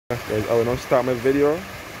Guys, I will now start my video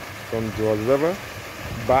from George River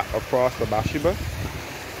back across the Bathsheba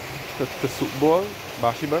to Soup Bowl,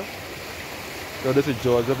 Bathsheba. So this is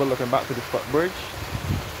George River looking back to the footbridge.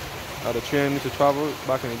 The train used to travel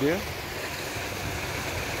back in the day.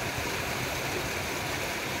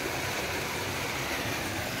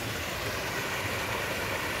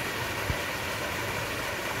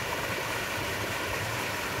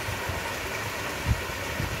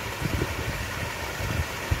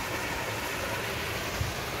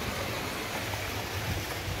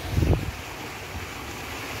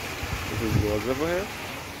 This is George River here.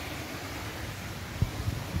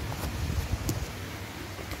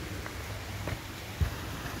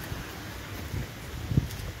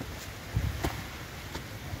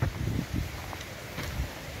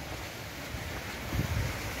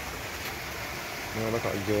 Now look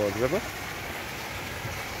at George River.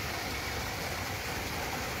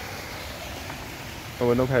 And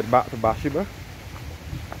we'll now head back to Bathsheba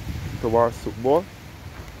towards Soup Bowl.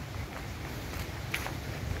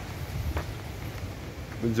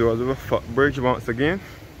 The George River footbridge once again.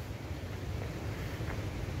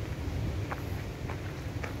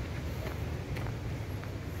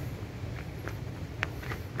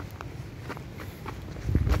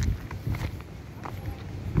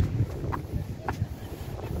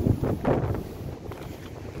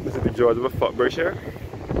 This is the George River footbridge here.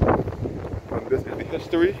 And this is the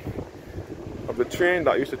history of the train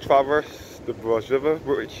that used to traverse the George River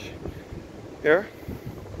Bridge here.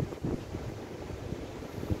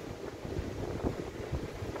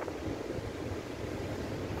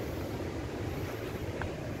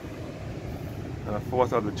 And a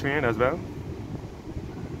force of the train as well.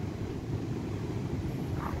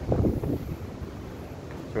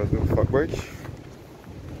 George River footbridge.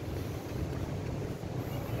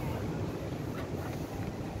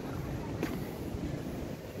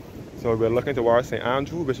 So we're looking towards St.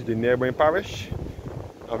 Andrew, which is the neighboring parish.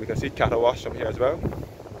 And we can see cattle wash from here as well.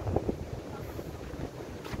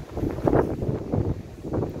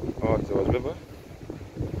 Oh, George River.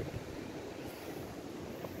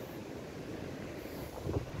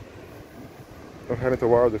 I'm heading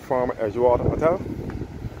towards the Farmer Edgewater Hotel.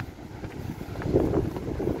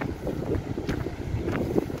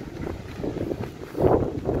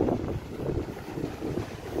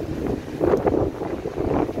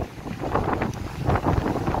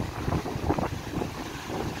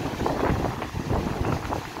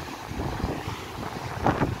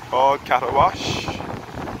 Or cattle wash.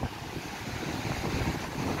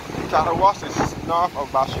 Cattle wash is north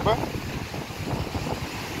of Bathsheba.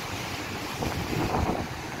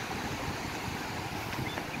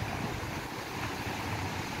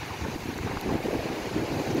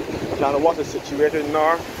 Cattle wash is situated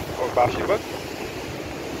north of Bathsheba,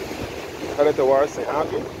 headed towards St.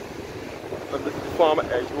 Andrew. And this is the Farmer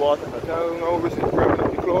Edgewater Hotel now, which is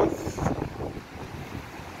permanently closed.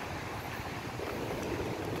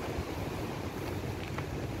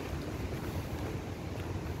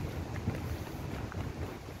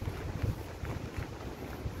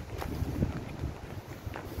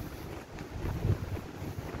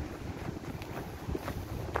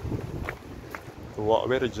 To walk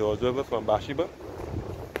away to George River from Bathsheba.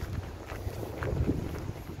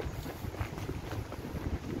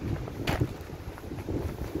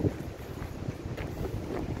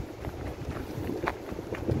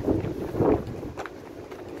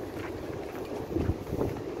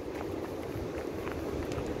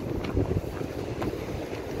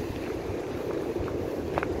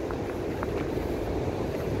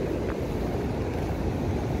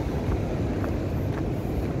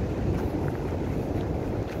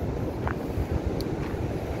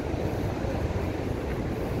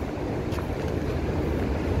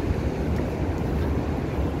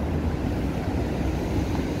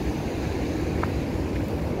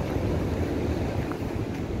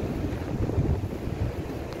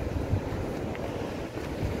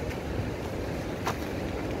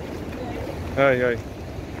 Hey, hey.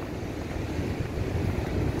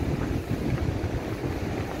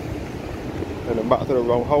 And then back to the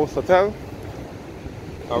Roundhouse Hotel,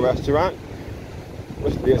 a restaurant,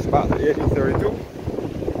 which dates back to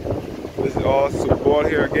 1832. This is all Soup Bowl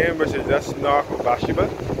here again, which is just north of Bathsheba.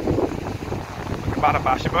 Back to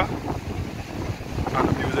Bathsheba. And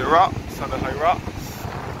the music rocks and the high rocks.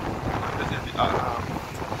 And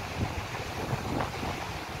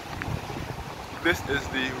this is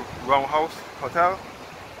the Roundhouse Hotel.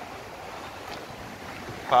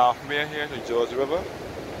 Far from here to George River.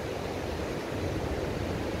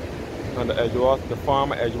 And the Edgewater, the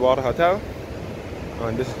Farmer Edgewater Hotel.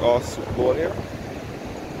 And this is all Soup Bowl here.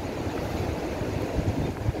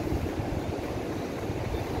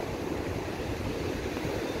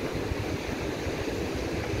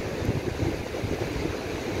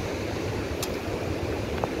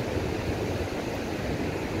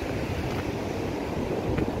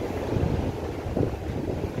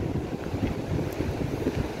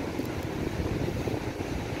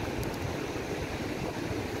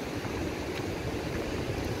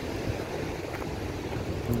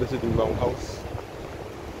 This is the Roundhouse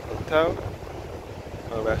Hotel,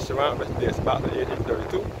 a restaurant which dates back to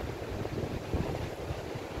 1832.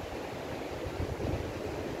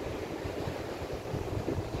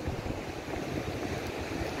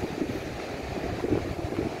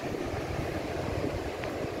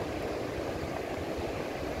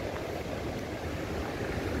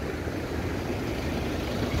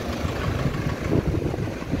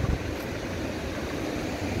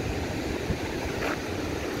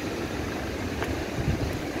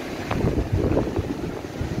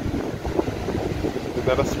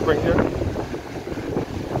 Another spring here.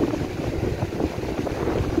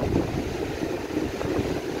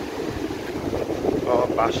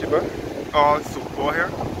 Bathsheba. Soup Bowl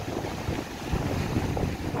here.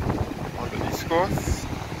 On the East Coast.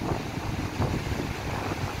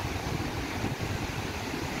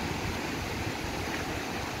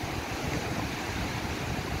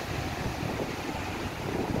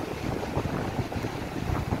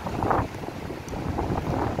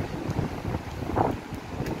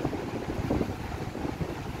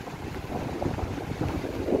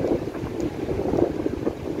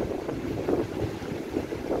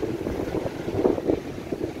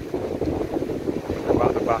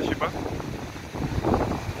 About the Bathsheba.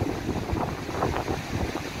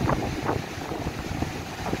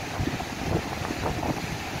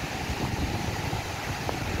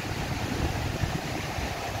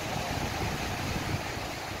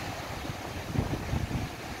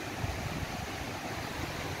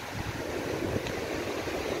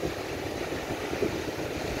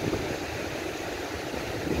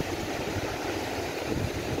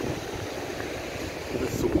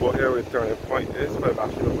 This Soup Bowl here where the turning point is for the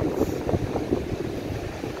Bathsheba Woods.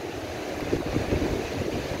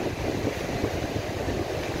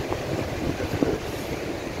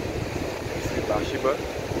 Bathsheba,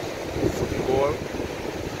 Soup Bowl,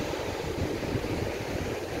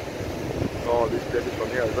 all these places from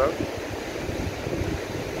here as well.